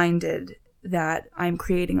reminded that I'm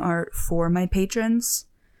creating art for my patrons,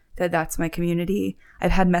 that's my community.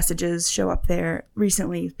 I've had messages show up there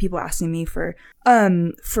recently, people asking me for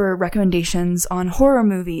recommendations on horror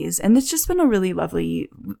movies, and it's just been a really lovely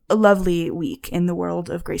week in the world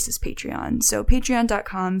of Grace's Patreon. So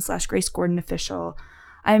patreon.com/Grace Gordon Official.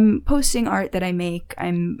 I'm posting art that I make.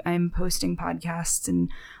 I'm posting podcasts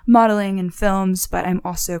and modeling and films, but I'm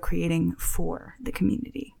also creating for the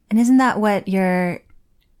community. And isn't that what your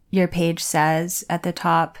page says at the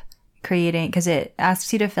top? Creating, because it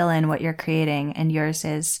asks you to fill in what you're creating, and yours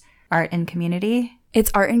is art and community. It's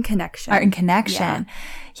art and connection. Art and connection.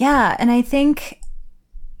 Yeah. And I think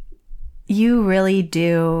you really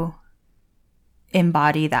do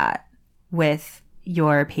embody that with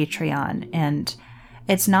your Patreon. And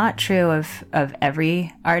it's not true of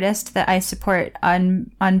every artist that I support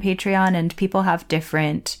on Patreon, and people have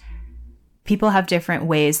different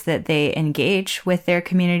ways that they engage with their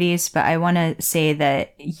communities, but I want to say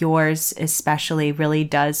that yours especially really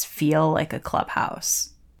does feel like a clubhouse.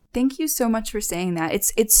 Thank you so much for saying that.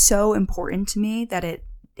 It's so important to me that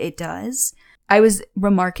it does. I was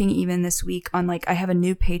remarking even this week on, like, I have a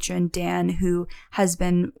new patron, Dan, who has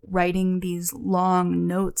been writing these long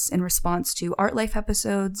notes in response to Art Life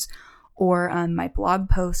episodes or my blog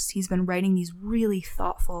posts. He's been writing these really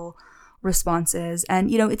thoughtful responses. And,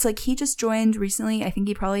 you know, it's like he just joined recently. I think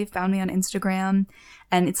he probably found me on Instagram,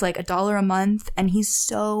 and it's like $1 a month. And he's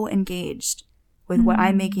so engaged with what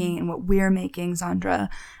I'm making and what we're making, Zandra.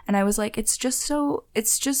 And I was like, it's just so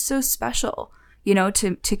special, you know,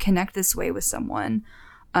 to connect this way with someone.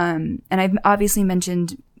 And I've obviously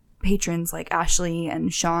mentioned patrons like Ashley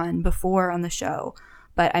and Sean before on the show,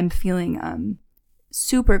 but I'm feeling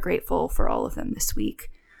super grateful for all of them this week.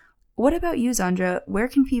 What about you, Zandra? Where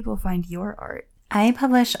can people find your art? I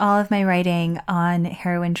publish all of my writing on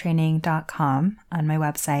heroinetraining.com on my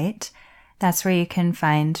website. That's where you can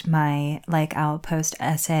find my, like, I'll post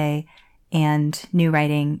essay and new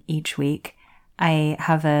writing each week. I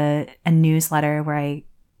have a newsletter where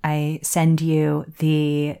I send you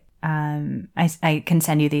the, I can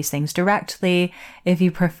send you these things directly if you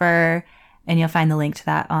prefer, and you'll find the link to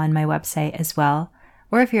that on my website as well.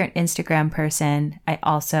 Or if you're an Instagram person, I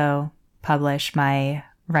also publish my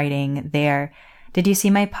writing there. Did you see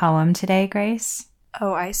my poem today, Grace?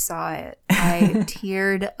 Oh, I saw it. I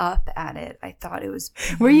teared up at it. I thought it was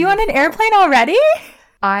beautiful. Were you on an airplane already?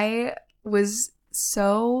 I was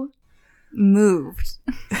so moved.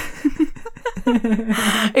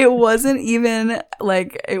 It wasn't even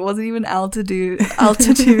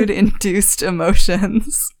altitude induced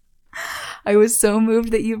emotions. I was so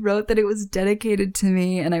moved that you wrote that it was dedicated to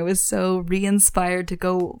me, and I was so re-inspired to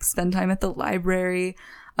go spend time at the library.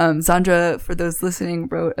 Zandra, for those listening,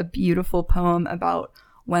 wrote a beautiful poem about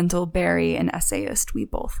Wendell Berry, an essayist we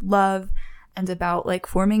both love, and about, like,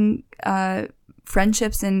 forming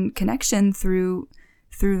friendships and connection through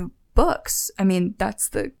books. I mean, that's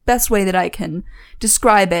the best way that I can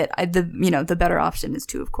describe it. The better option is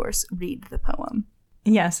to, of course, read the poem.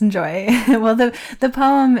 Yes, enjoy. Well, the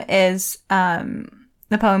poem is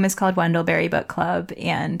called Wendell Berry Book Club,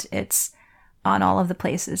 and it's on all of the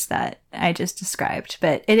places that I just described.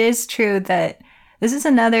 But it is true that this is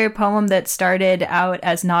another poem that started out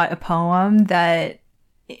as not a poem, that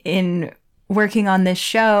in working on this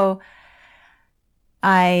show,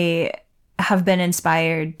 I have been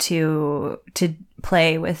inspired to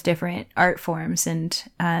play with different art forms.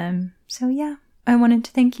 And so, yeah, I wanted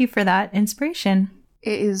to thank you for that inspiration.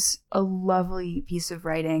 It is a lovely piece of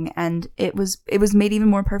writing, and it was made even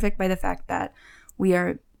more perfect by the fact that we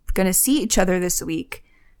are going to see each other this week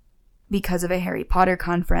because of a Harry Potter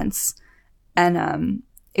conference. And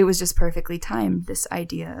it was just perfectly timed, this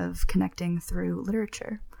idea of connecting through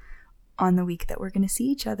literature on the week that we're going to see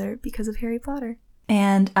each other because of Harry Potter.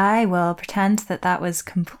 And I will pretend that was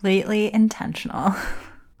completely intentional.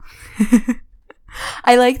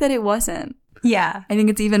 I like that it wasn't. Yeah. I think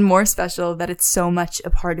it's even more special that it's so much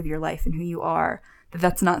a part of your life and who you are,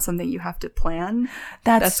 that's not something you have to plan.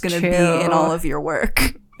 That's going to be in all of your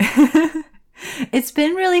work. It's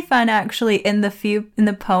been really fun, actually, in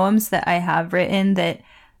the poems that I have written, that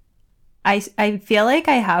I feel like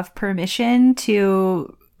I have permission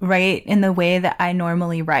to write in the way that I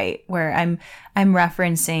normally write, where I'm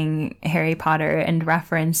referencing Harry Potter and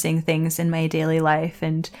referencing things in my daily life,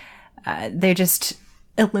 and they're just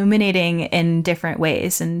illuminating in different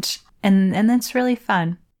ways, and that's really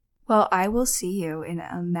fun. Well, I will see you in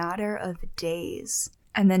a matter of days,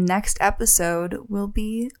 and the next episode will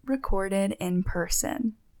be recorded in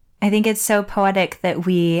person. I think it's so poetic that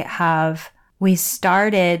we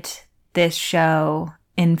started this show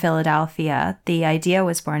in Philadelphia. The idea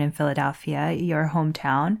was born in Philadelphia, your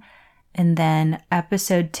hometown, and then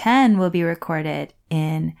episode 10 will be recorded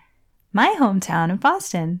in my hometown of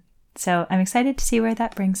Boston. So I'm excited to see where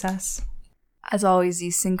that brings us. As always,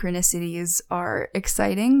 these synchronicities are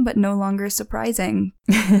exciting, but no longer surprising.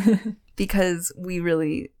 Because we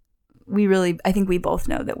really, I think we both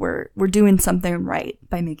know that we're doing something right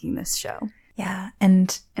by making this show. Yeah.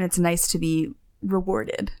 And it's nice to be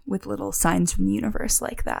rewarded with little signs from the universe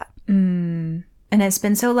like that. And it's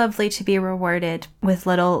been so lovely to be rewarded with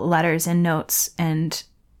little letters and notes and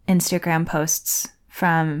Instagram posts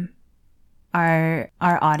from our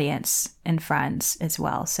audience and friends as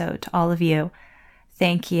well. So to all of you,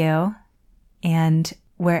 thank you. And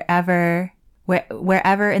wherever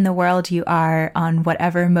in the world you are, on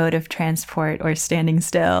whatever mode of transport or standing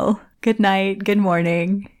still, good night, good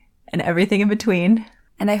morning, and everything in between.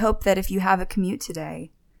 And I hope that if you have a commute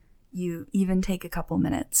today, you even take a couple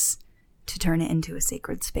minutes to turn it into a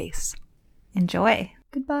sacred space. Enjoy.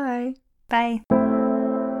 Goodbye. Bye.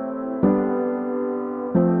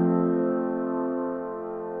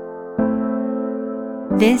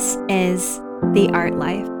 This is The Art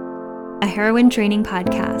Life, a heroine training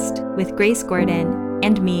podcast with Grace Gordon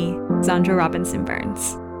and me, Zandra Robinson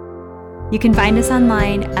Burns. You can find us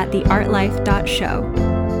online at theartlife.show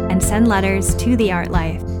and send letters to The Art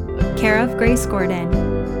Life, care of Grace Gordon,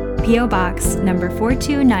 P.O. Box number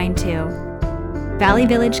 4292, Valley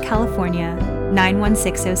Village, California,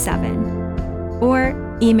 91607, or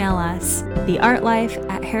email us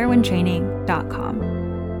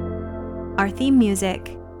theartlife@heroinetraining.com. Our theme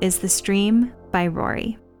music is The Stream by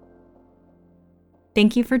Rory.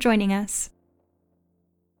 Thank you for joining us.